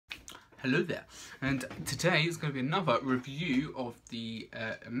Hello there, and today is going to be another review of the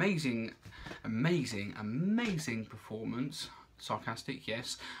amazing performance, sarcastic,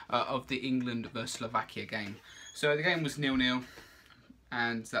 yes, of the England vs Slovakia game. So the game was 0-0,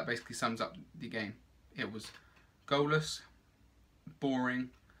 and that basically sums up the game. It was goalless,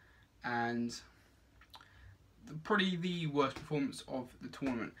 boring, and probably the worst performance of the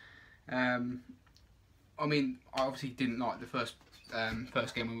tournament. I mean, I obviously didn't like the first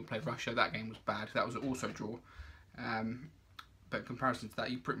game when we played Russia. That game was bad. That was also a draw. But in comparison to that,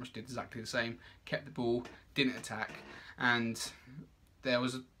 you pretty much did exactly the same. Kept the ball, didn't attack, and there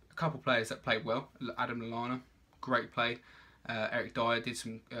was a couple of players that played well. Adam Lallana, great play. Eric Dyer did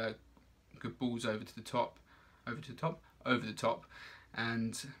some good balls over the top, and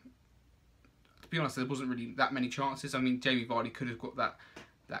to be honest, there wasn't really that many chances. I mean, Jamie Vardy could have got that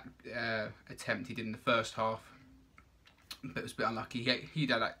attempt he did in the first half, but it was a bit unlucky. He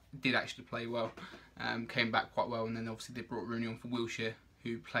did actually play well, came back quite well, and then obviously they brought Rooney on for Wilshere,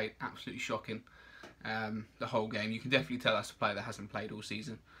 who played absolutely shocking the whole game. You can definitely tell that's a player that hasn't played all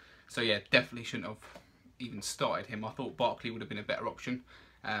season. So yeah, definitely shouldn't have even started him. I thought Barkley would have been a better option.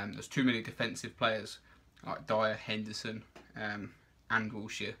 There's too many defensive players like Dyer, Henderson, and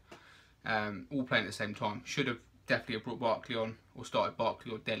Wilshere, all playing at the same time. Should have definitely brought Barkley on, or started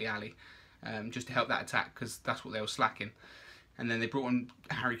Barkley or Dele Alli, just to help that attack, because that's what they were slacking. And then they brought on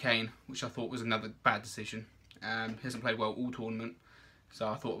Harry Kane, which I thought was another bad decision. He hasn't played well all tournament, so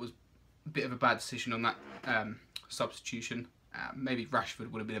I thought it was a bit of a bad decision on that substitution. Maybe Rashford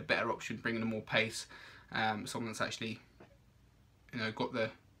would have been a better option, bringing in more pace. Someone that's actually, got the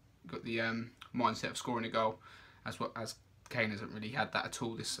mindset of scoring a goal, as Kane hasn't really had that at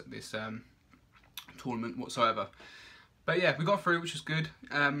all this tournament whatsoever. But yeah, we got through, which was good.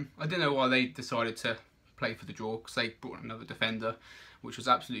 I didn't know why they decided to play for the draw, because they brought another defender, which was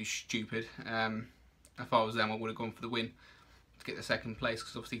absolutely stupid. If I was them, I would have gone for the win to get the second place,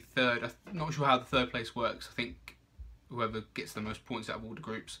 because obviously third, I'm not sure how the third place works. I think whoever gets the most points out of all the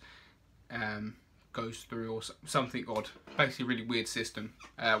groups goes through, or something odd. Basically a really weird system,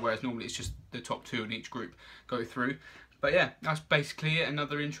 whereas normally it's just the top two in each group go through. But yeah, that's basically it.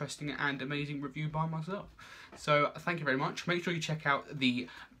 Another interesting and amazing review by myself. So thank you very much. Make sure you check out the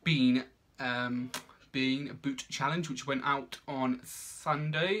Bean Boot Challenge, which went out on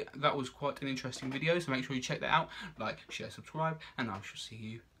Sunday. That was quite an interesting video, so make sure you check that out. Like, share, subscribe, and I shall see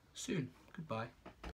you soon. Goodbye.